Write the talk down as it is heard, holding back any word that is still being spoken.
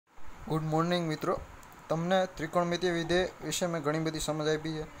Good morning મિત્રો, તમને ત્રિકોણમિતીય વિધેય વિશે મેં ઘણી બધી સમજ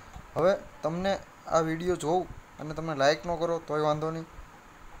આપી છે. હવે તમને આ વિડીયો જોઉં અને તમે લાઇક ન કરો તોય વાંધો નહીં,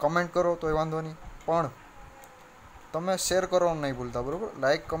 કમેન્ટ કરો તોય વાંધો નહીં, પણ તમે શેર કરવાનું નહીં ભૂલતા, બરાબર?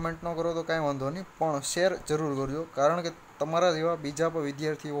 લાઇક કમેન્ટ ન કરો તો કાંઈ વાંધો નહીં, પણ શેર જરૂર કરજો, કારણ કે તમારા જેવા બીજા પણ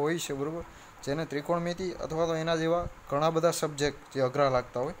વિદ્યાર્થીઓ હોય છે, બરાબર, જેને ત્રિકોણમિતિ અથવા તો એના જેવા ઘણા બધા સબ્જેક્ટ જે અઘરા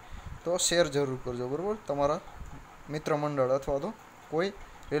લાગતા હોય, તો શેર જરૂર કરજો, બરાબર? તમારા મિત્ર મંડળ અથવા તો કોઈ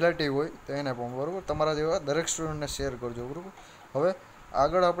રિલેટિવ હોય તો એને પણ, બરાબર? તમારા જેવા દરેક સ્ટુડન્ટને શેર કરજો, બરાબર? હવે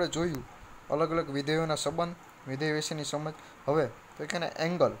આગળ આપણે જોયું અલગ અલગ વિધેયોના સંબંધ, વિધેય વિશેની સમજ. હવે તો કે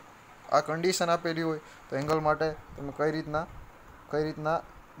એંગલ, આ કન્ડિશન આપેલી હોય તો એંગલ માટે તમે કઈ રીતના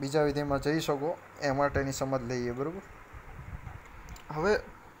બીજા વિધેયમાં જઈ શકો એ માટેની સમજ લઈએ, બરાબર? હવે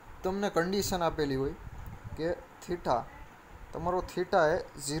તમને કન્ડિશન આપેલી હોય કે થીટા, તમારો થીટા એ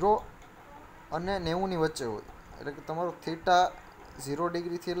 0 અને 90ની વચ્ચે હોય, એટલે કે તમારો થીટા 0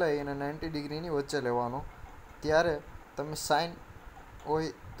 ડિગ્રીથી લઈ અને 90 ડિગ્રીની વચ્ચે લેવાનો. ત્યારે તમે સાઇન હોય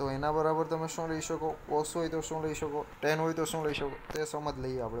તો એના બરાબર તમે શું લઈ શકો, કોસ હોય તો શું લઈ શકો, ટેન હોય તો શું લઈ શકો, તે સમજ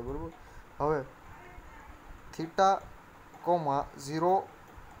લઈએ આપણે, બરાબર? હવે theta comma 0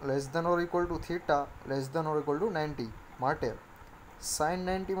 less than or equal to theta less than or equal to 90 માટે સાઇન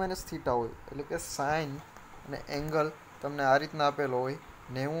 90 માઇનસ થીટા હોય, એટલે કે સાઇન અને એંગલ તમને આ રીતના આપેલો હોય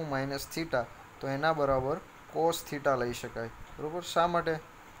 90 માઇનસ થીટા, તો એના બરાબર કોસ થીટા લઈ શકાય, બરાબર? શા માટે?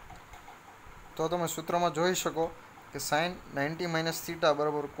 તો તમે સૂત્રમાં જોઈ શકો કે સાઇન 90 માઇનસ થીટા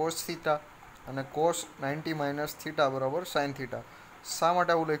બરાબર કોસ થીટા અને કોસ 90 માઇનસ થીટા બરાબર સાઇન થીટા. શા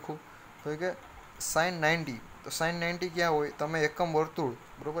માટે આવું લખ્યું? તો કે સાઇન 90, તો સાઇન 90 ક્યાં હોય? તમે એકમ વર્તુળ,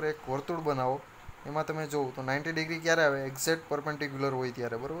 બરાબર, એક વર્તુળ બનાવો, એમાં તમે જોવો તો 90 ડિગ્રી ક્યારે આવે? એક્ઝેક્ટ પરપેન્ડિક્યુલર હોય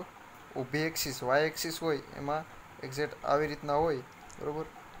ત્યારે, બરાબર? ઊભી એક્સિસ વાય એક્સિસ હોય એમાં એક્ઝેક્ટ આવી રીતના હોય, બરાબર?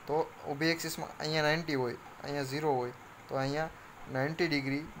 તો ઊભી એક્સિસમાં અહીંયા 90 હોય, અહીંયા 0 હોય, તો અહીંયા 90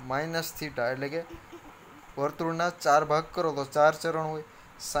 ડિગ્રી માઇનસ થીટા, એટલે કે વર્તુળના 4 ભાગ કરો તો 4 ચરણ હોય.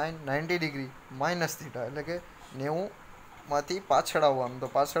 સાઇન 90 ડિગ્રી માઇનસ થીટા, એટલે કે 90માંથી પાછળ આવવાનું, તો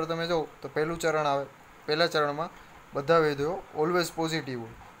પાછળ તમે જુઓ તો પહેલું ચરણ આવે. પહેલા ચરણમાં બધા વિધેયો ઓલવેઝ પોઝિટિવ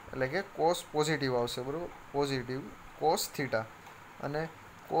હોય, એટલે કે કોસ પોઝિટિવ આવશે, બરાબર? Positive cos theta. અને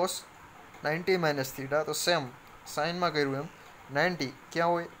કોસ 90 માઇનસ થીટા, તો સેમ સાઇનમાં કર્યું એમ 90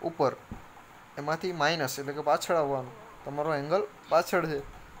 ક્યાં હોય? ઉપર, એમાંથી માઇનસ, એટલે કે પાછળ આવવાનું. તમારો એંગલ પાછળ છે,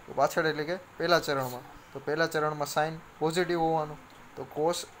 તો પાછળ એટલે કે પહેલા ચરણમાં, તો પહેલા ચરણમાં સાઇન પોઝિટિવ હોવાનું, તો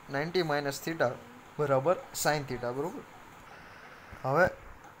કોસ 90 માઇનસ થીટા બરાબર સાઇન થીટા, બરાબર? હવે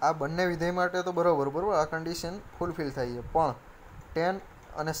આ બંને વિધેય માટે તો બરાબર, આ કન્ડિશન ફૂલફિલ થાય છે, પણ ટેન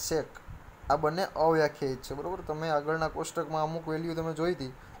અને સેક આ બંને અવ્યાખ્યાયિત છે, બરાબર? તમે આગળના કોષ્ટકમાં અમુક વેલ્યુ તમે જોઈ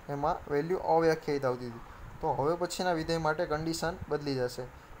હતી, એમાં વેલ્યુ અવ્યાખ્યાયિત આવતી હતી. તો હવે પછીના વિધેય માટે કન્ડિશન બદલી જશે,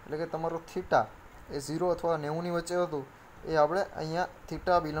 એટલે કે તમારો થીટા એ 0 અથવા 90ની વચ્ચે હતું, એ આપણે અહીંયા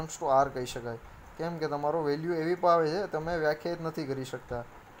થીટા બિલોંગ્સ ટુ આર કહી શકાય. કેમ કે તમારો વેલ્યુ એવી પાવે છે તમે વ્યાખ્યાયિત નથી કરી શકતા,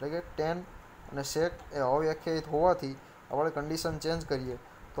 એટલે કે ટેન અને સેક એ અવ્યાખ્યાયિત હોવાથી આપણે કન્ડિશન ચેન્જ કરીએ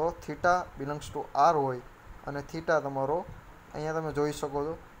તો થીટા બિલોંગ્સ ટુ આર હોય, અને થીટા તમારો અહીંયા તમે જોઈ શકો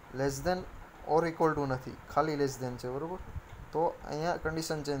છો less than or equal to નથી, ખાલી લેસ ધેન છે, બરાબર? તો અહીંયા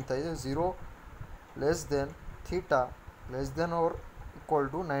કન્ડિશન ચેન્જ થાય છે, 0 less than theta less than or equal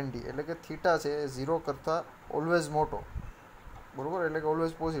to 90, એટલે કે થીટા છે એ 0 કરતાં ઓલવેઝ મોટો, બરાબર? એટલે કે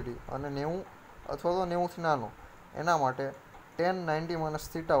ઓલવેઝ પોઝિટિવ, અને 90 અથવા તો 90થી નાનો, એના માટે 10 90 માઇનસ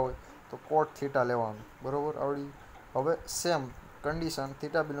થીટા હોય તો કોટ થીટા લેવાનું, બરાબર? આવડી. હવે same condition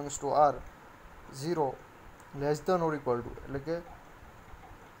theta belongs to R 0 less than or equal to, એટલે કે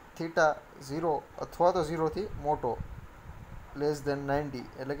થીટા 0 અથવા તો 0થી મોટો, લેસ ધેન 90,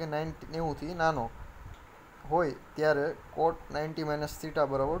 એટલે કે 90થી નાનો હોય ત્યારે કોટ 90 માઇનસ થીટા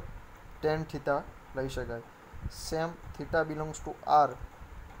બરાબર ટેન થીટા લઈ શકાય. Same theta belongs to R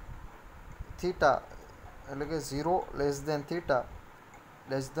theta, એટલે કે 0 less than theta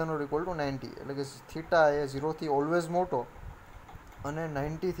less than or equal to 90, એટલે કે થીટા એ 0થી ઓલવેઝ મોટો અને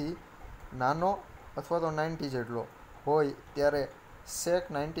 90થી નાનો અથવા તો 90 જેટલો હોય ત્યારે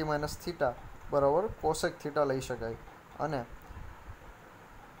સેક 90 માઇનસ થીટા બરાબર કોસેક થીટા લઈ શકાય. અને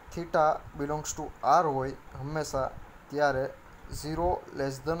થીટા બિલોંગ્સ ટુ આર હોય હંમેશા ત્યારે 0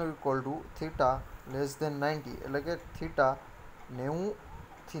 less than equal to theta less than 90, એટલે કે થીટા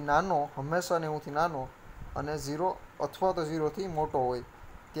 90થી નાનો, હંમેશા 90થી નાનો અને 0 અથવા તો 0થી મોટો હોય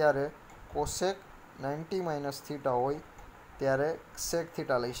ત્યારે કોસેક 90 માઇનસ થીટા હોય ત્યારે સેક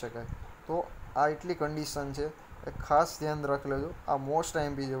થીટા લઈ શકાય. તો આ એટલી કન્ડિશન છે, એ ખાસ ધ્યાન રાખી લેજો, આ મોસ્ટ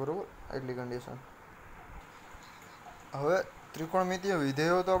આઈએમપી છે, બરાબર? એટલી કન્ડિશન. હવે ત્રિકોણમિતીય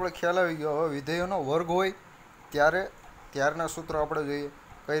વિધેયો તો આપણે ખ્યાલ આવી ગયો. હવે વિધેયોનો વર્ગ હોય ત્યારના સૂત્ર આપણે જોઈએ,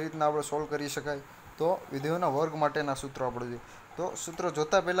 કઈ રીતના આપણે સોલ્વ કરી શકાય. તો વિધેયોના વર્ગ માટેના સૂત્રો આપણે જોઈએ. તો સૂત્ર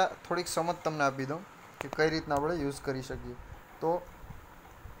જોતાં પહેલાં થોડીક સમજ તમને આપી દઉં કે કઈ રીતના આપણે યુઝ કરી શકીએ. તો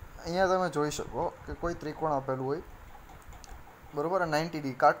અહીંયા તમે જોઈ શકો કે કોઈ ત્રિકોણ આપેલું હોય, બરાબર, 90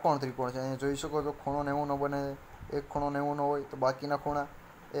 ડિગ્રી કાટકોણ ત્રિકોણ છે. અહીંયા જોઈ શકો છો ખૂણો 90 બને છે. એક ખૂણો 90 હોય તો બાકીના ખૂણા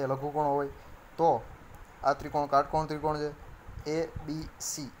એ લઘુકોણ હોય. તો આ ત્રિકોણ કાટકોણ ત્રિકોણ છે, એ બી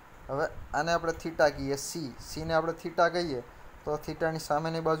સી. હવે આને આપણે થીટા કહીએ, સીને આપણે થીટા કહીએ તો થીટાની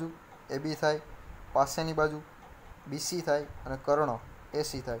સામેની બાજુ એ બી થાય, પાસેની બાજુ બીસી થાય અને કર્ણ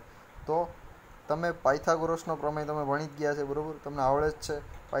એસી થાય. તો તમે પાયથાગોરસનો પ્રમેય તમે ભણી જ ગયા છે, બરાબર, તમને આવડે જ છે.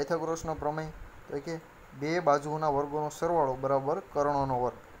 પાયથાગોરસનો પ્રમેય તો કે બે બાજુઓના વર્ગોનો સરવાળો બરાબર કર્ણોનો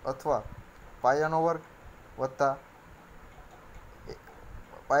વર્ગ, અથવા પાયાનો વર્ગ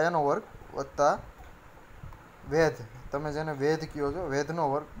વત્તા વેધ, તમે જેને વેધ કહો છો, વેધનો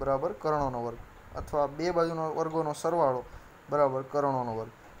વર્ગ બરાબર કર્ણોનો વર્ગ, અથવા બે બાજુનો વર્ગોનો સરવાળો બરાબર કર્ણોનો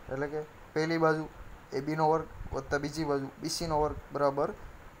વર્ગ. એટલે કે પહેલી બાજુ એ બીનો વર્ગ વત્તા બીજી બાજુ બીસીનો વર્ગ બરાબર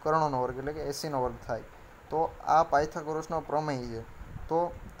કર્ણોનો વર્ગ, એટલે કે એસીનો વર્ગ થાય. તો આ પાયથાગોરસનો પ્રમેય છે.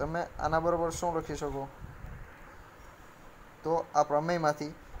 તો તમે આના બરાબર શું લખી શકો? તો આ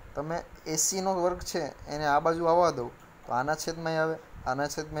પ્રમેયમાંથી તમે એસીનો વર્ગ છે એને આ બાજુ આવવા દો તો આના છેદમાં આવે, આના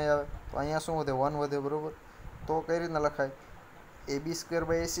છેદમાં આવે, તો અહીંયા શું વધે? 1 વધે, બરાબર. તો કઈ રીતના લખાય? AB²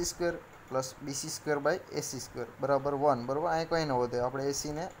 / AC² plus BC² / AC² બરાબર 1, બરાબર. અહીં કંઈ ન વધે, આપણે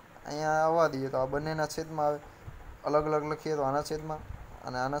એસીને અહીંયા આવવા દઈએ તો આ બંનેના છેદમાં આવે. અલગ અલગ લખીએ તો આના છેદમાં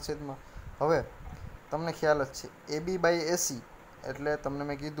અને આના છેદમાં. હવે તમને ખ્યાલ જ છે AB/AC એટલે તમને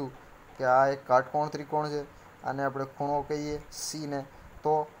મેં કીધું કે આ એક કાટકોણ ત્રિકોણ છે. આને આપણે ખૂણો કહીએ સીને.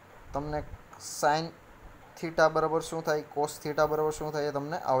 તો તમને સાઇન થીટા બરાબર શું થાય, કોસ થીટા બરાબર શું થાય એ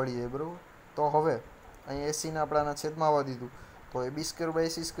તમને આવડી જાય, બરાબર. તો હવે અહીં એસીને આપણે આના છેદમાં આવવા દીધું તો AB² /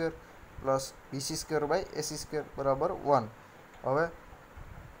 AC² plus BC² / AC² બરાબર 1. હવે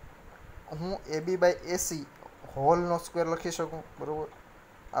હું AB/AC હોલનો સ્ક્વેર લખી શકું, બરાબર.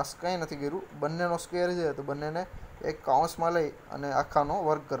 આ કંઈ નથી કર્યું, બંનેનો સ્ક્વેર છે તો બંનેને એક કાઉન્સમાં લઈ અને આખાનો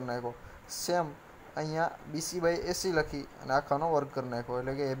વર્ગ કરી નાખ્યો. સેમ અહીંયા BC/AC લખી અને આખાનો વર્ગ કરી નાખ્યો,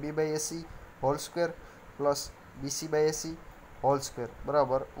 એટલે કે AB/AC whole square plus BC/AC whole square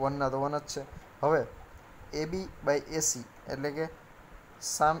બરાબર 1 તો 1 જ છે. હવે AB/AC એટલે કે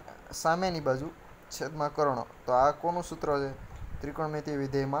સામેની બાજુ છેદમાં કર્ણ. તો આ કોનું સૂત્ર છે? ત્રિકોણમિતિય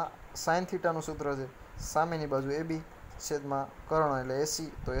વિધેયમાં સાઇન થીટાનું સૂત્ર છે. સામેની બાજુ AB છેદમાં કર્ણ એટલે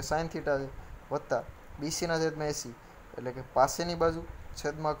એસી, તો એ સાઇન થીટા છે, વત્તા બીસીના છેદમાં એસી એટલે કે પાસેની બાજુ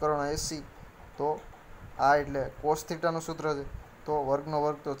છેદમાં કર્ણ એસી. તો આ એટલે કોસ થીટાનું સૂત્ર છે. તો વર્ગનો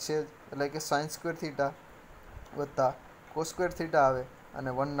વર્ગ તો છે જ, એટલે કે sin² થીટા વત્તા cos² થીટા આવે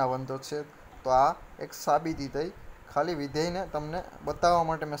અને 1 1 તો છે. તો આ એક સાબિતી થઈ. ખાલી વિધેયને તમને બતાવવા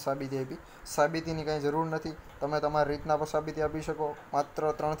માટે મેં સાબિતી આપી. સાબિતીની કાંઈ જરૂર નથી, તમે તમારી રીતના પણ સાબિતી આપી શકો. માત્ર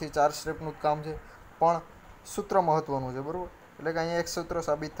 3 થી 4 સ્ટેપનું જ કામ છે, પણ સૂત્ર મહત્ત્વનું છે, બરાબર. એટલે કે અહીંયા એક સૂત્ર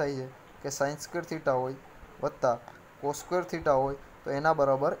સાબિત થાય છે કે sin² થીટા હોય વત્તા cos² થીટા હોય તો એના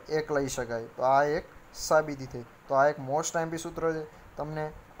બરાબર 1 લઈ શકાય. તો આ એક સાબિતી થઈ. તો આ એક મોસ્ટ આઈમ્પી સૂત્ર છે.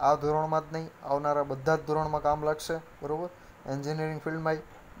 તમને આ ધોરણમાં જ નહીં, આવનારા બધા જ ધોરણમાં કામ લાગશે, બરાબર. એન્જિનિયરિંગ ફિલ્ડમાં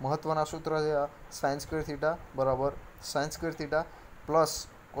મહત્ત્વના સૂત્ર છે આ. sin² થીટા બરાબર sin² theta plus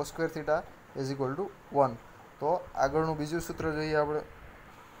cos² theta = 1. તો આગળનું બીજું સૂત્ર જોઈએ આપણે.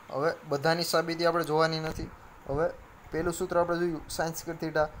 હવે બધાની સાબિતી આપણે જોવાની નથી. હવે પહેલું સૂત્ર આપણે જોયું sin²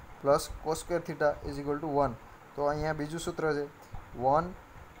 theta plus cos² theta = 1. તો અહીંયા બીજું સૂત્ર છે 1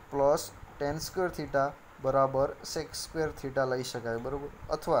 પ્લસ tan² થીટા બરાબર sec² થીટા લઈ શકાય, બરાબર.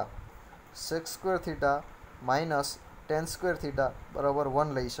 અથવા sec² theta minus tan² theta બરાબર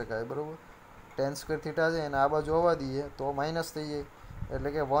 1 લઈ શકાય, બરાબર. tan² થીટા છે એને આ બાજુ આવવા દઈએ તો માઇનસ થઈ જાય,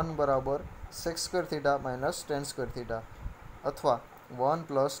 એટલે કે 1 બરાબર sec² theta minus tan² theta, અથવા 1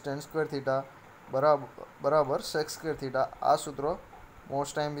 પ્લસ tan² થીટા બરાબર sec² થીટા. આ સૂત્ર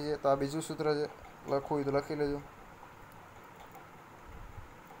મોસ્ટ ટાઈમ છે. તો આ બીજું સૂત્ર છે, લખવું હોય તો લખી લેજો.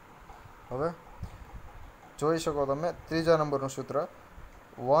 હવે જોઈ શકો તમે ત્રીજા નંબરનું સૂત્ર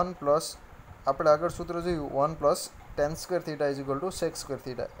 1 પ્લસ, આપણે આગળ સૂત્ર જોયું 1 plus tan² theta = sec²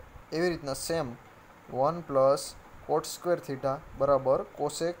 theta. એવી રીતના સેમ 1 પ્લસ cot² થીટા બરાબર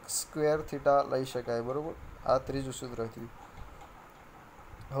cosec² થીટા લઈ શકાય, બરાબર. આ ત્રીજું સૂત્ર થયું.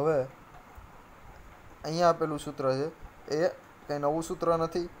 હવે અહીંયા આપેલું સૂત્ર છે એ કંઈ નવું સૂત્ર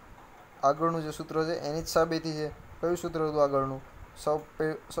નથી. આગળનું જે સૂત્ર છે એની જ સાબિતી છે. કયું સૂત્ર હતું આગળનું?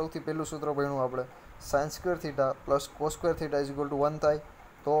 સૌથી પહેલું સૂત્ર ભણ્યું આપણે, sin² theta plus cos² theta = 1 થાય.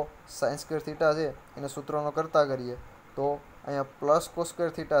 તો sin² થીટા છે એને સૂત્રનો કરતા કરીએ તો અહીંયા પ્લસ cos²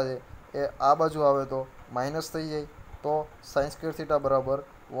 થીટા છે એ આ બાજુ આવે તો માઇનસ થઈ જાય. તો sin² થીટા બરાબર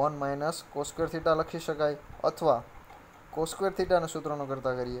 1 - cos² થીટા લખી શકાય, અથવા cos² થીટાના સૂત્રનો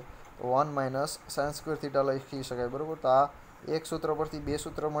કરતા કરીએ તો 1 - sin² થીટા લખી શકાય, બરાબર. તો આ એક સૂત્ર પરથી બે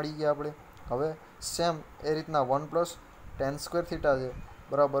સૂત્ર મળી ગયા આપણે. હવે સેમ એ રીતના 1 પ્લસ ટેન સ્ક્વેર થીટા છે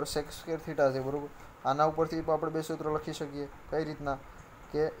બરાબર સેક સ્ક્વેર થીટા છે બરાબર. આના ઉપરથી આપણે બે સૂત્ર લખી શકીએ. કઈ રીતના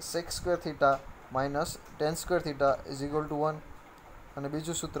કે સેક square theta minus ten square theta is equal to 1, અને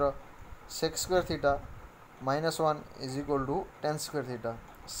બીજું સૂત્ર સેક square theta minus 1 is equal to ten square theta.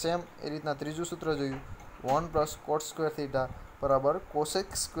 Same એ રીતના ત્રીજું સૂત્ર જોયું 1 પ્લસ કોટ સ્ક્વેર થીટા બરાબર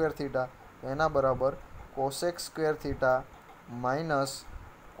કોસેક સ્ક્વેર થીટા, એના બરાબર cosec square theta minus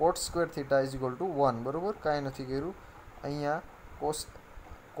cot square theta is equal to 1 બરાબર. કાંઈ નથી કર્યું. અહીંયા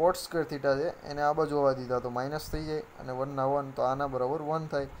કોટ સ્ક્વેર થીટા છે એને આ બાજુ આવવા દીધા તો માઇનસ થઈ જાય, અને 1 ના 1 તો આના બરાબર 1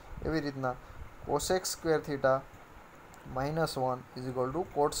 થાય. એવી રીતના cosec square theta minus 1 is equal to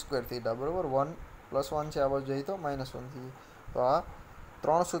cot square theta બરાબર. 1 પ્લસ 1 છે આ બાજુ જાય તો માઇનસ 1 થઈ જાય. તો આ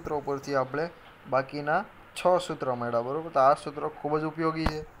 3 સૂત્રો પરથી આપણે બાકીના 6 સૂત્ર મળ્યા બરાબર. તો આ સૂત્ર ખૂબ જ ઉપયોગી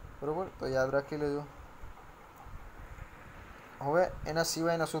છે બરાબર, તો યાદ રાખી લેજો. હવે એના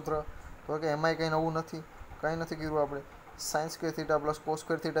સિવાયના સૂત્ર તો કે એમાંય કંઈ નવું નથી, કંઈ નથી કર્યું આપણે. Sine square theta plus cos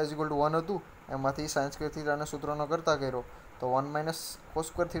square theta is equal to 1 હતું, એમાંથી સાઇન સ્ક્વેર થીટાના સૂત્રનો કરતા કર્યો તો 1 માઇનસ કોસ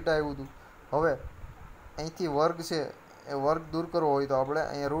સ્ક્વેર થીટા આવ્યું હતું. હવે અહીંથી વર્ગ છે એ વર્ગ દૂર કરવો હોય તો આપણે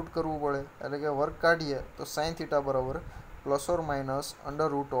અહીંયા રૂટ કરવું પડે, એટલે કે વર્ગ કાઢીએ તો સાઇન થીટા બરાબર plus or minus under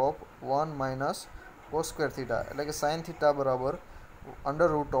root of 1 minus cos square theta, એટલે કે સાઇન થીટા બરાબર under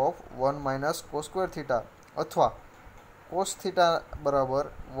root of 1 minus cos square theta, અથવા કોસ થીટા બરાબર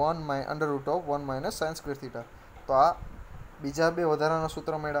under root of 1 minus sine square theta. તો આ બીજા બે વધારાના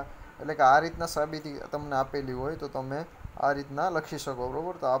સૂત્ર મળ્યા, એટલે કે આ રીતના સાબિતી તમને આપેલી હોય તો તમે આ રીતના લખી શકો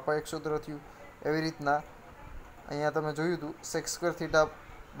બરાબર. તો આ એક સૂત્ર થયું. એવી રીતના અહીંયા તમે જોયું હતું સેક સ્ક્વેર થીટા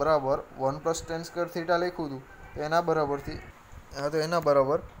બરાબર 1 પ્લસ ટેન સ્ક્વેર થીટા લખ્યું હતું, તો એના બરાબરથી તો એના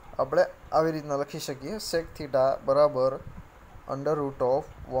બરાબર આપણે આવી રીતના લખી શકીએ સેક થીટા બરાબર under root of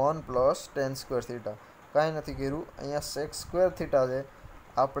 1 plus ten square theta. કાંઈ નથી કર્યું. અહીંયા સેક સ્ક્વેર થીટા છે,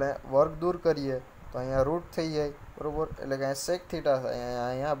 આપણે વર્ગ દૂર કરીએ તો અહીંયા રૂટ થઈ જાય બરાબર, એટલે કે અહીંયા સેક થીટા થાય,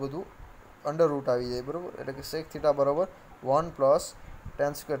 અહીંયા બધું અંડર રૂટ આવી જાય બરાબર. એટલે કે સેક થીટા બરાબર 1 plus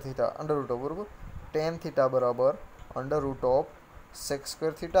ten square theta under root of બરાબર ટેન થીટા બરાબર under root of sec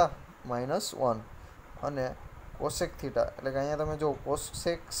square theta minus 1, અને કોસેક થીટા એટલે કે અહીંયા તમે જો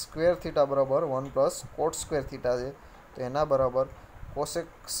કોસેક સ્ક્વેર થીટા બરાબર 1 પ્લસ કોટ સ્ક્વેર થીટા છે, તો એના બરાબર કોસેક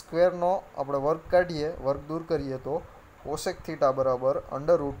સ્ક્વેરનો આપણે વર્ગ કાઢીએ, વર્ગ દૂર કરીએ તો કોસેક થીટા બરાબર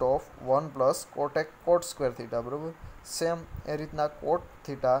under root of 1 plus cot square theta બરાબર. સેમ એ રીતના કોટ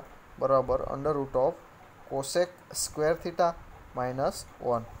થીટા બરાબર under root of cosec square theta minus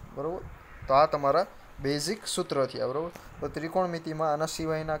 1 બરાબર. તો આ તમારા બેઝિક સૂત્ર થયા બરાબર. તો ત્રિકોણમિતિમાં આના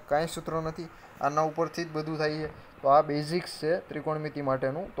સિવાયના કાંઈ સૂત્રો નથી, આના ઉપરથી જ બધું થાય છે. તો આ બેઝિક્સ છે ત્રિકોણમિતિ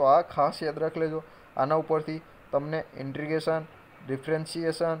માટેનું, તો આ ખાસ યાદ રાખી લેજો. આના ઉપરથી તમને ઇન્ટિગ્રેશન,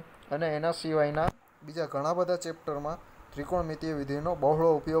 ડિફરન્શિએશન અને એના સિવાયના બીજા ઘણા બધા ચેપ્ટરમાં ત્રિકોણમિતિય વિધેયનો બહોળો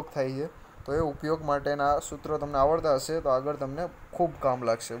ઉપયોગ થાય છે. તો એ ઉપયોગ માટેના સૂત્રો તમને આવડતા હશે તો આગળ તમને ખૂબ કામ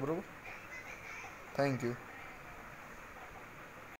લાગશે બરાબર. Thank you.